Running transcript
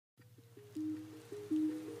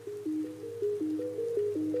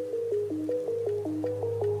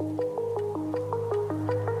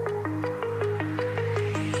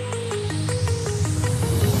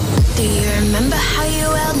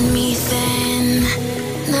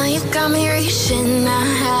got me reaching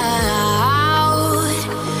out.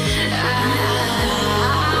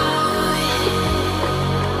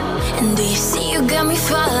 And do you see you got me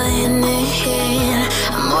falling in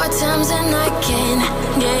more times than I can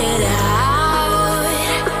get out.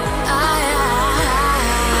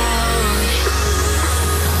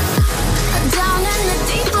 Down in the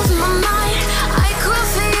deep of my mind, I crawl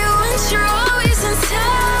for you and you're always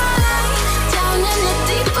inside. Down in the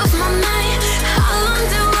deep of my mind, how long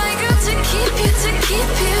do I got to keep you, to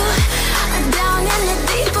keep you? Down in the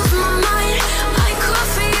deep of my mind, I crawl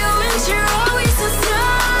for you and you're always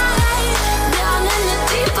inside. Down in the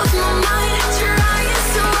deep of my mind, trying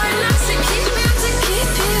so hard not to keep you, to keep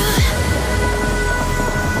you.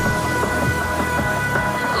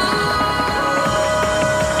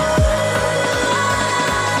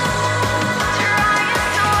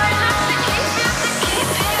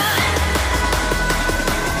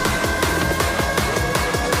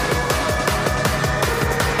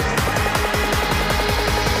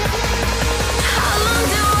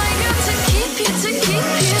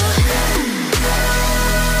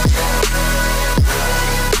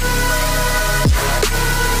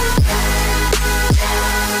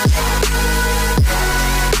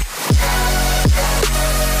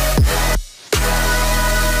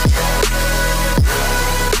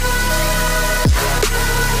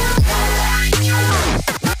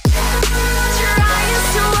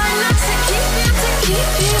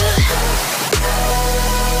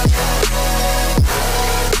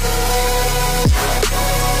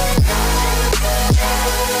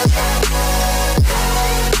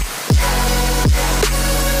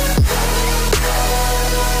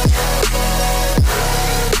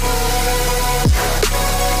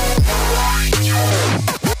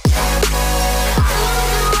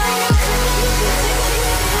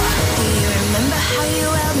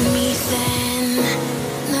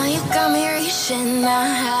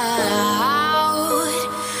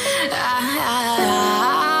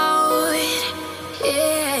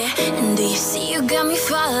 And do you see you got me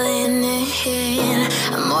falling in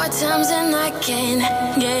more times than I can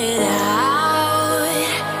get out.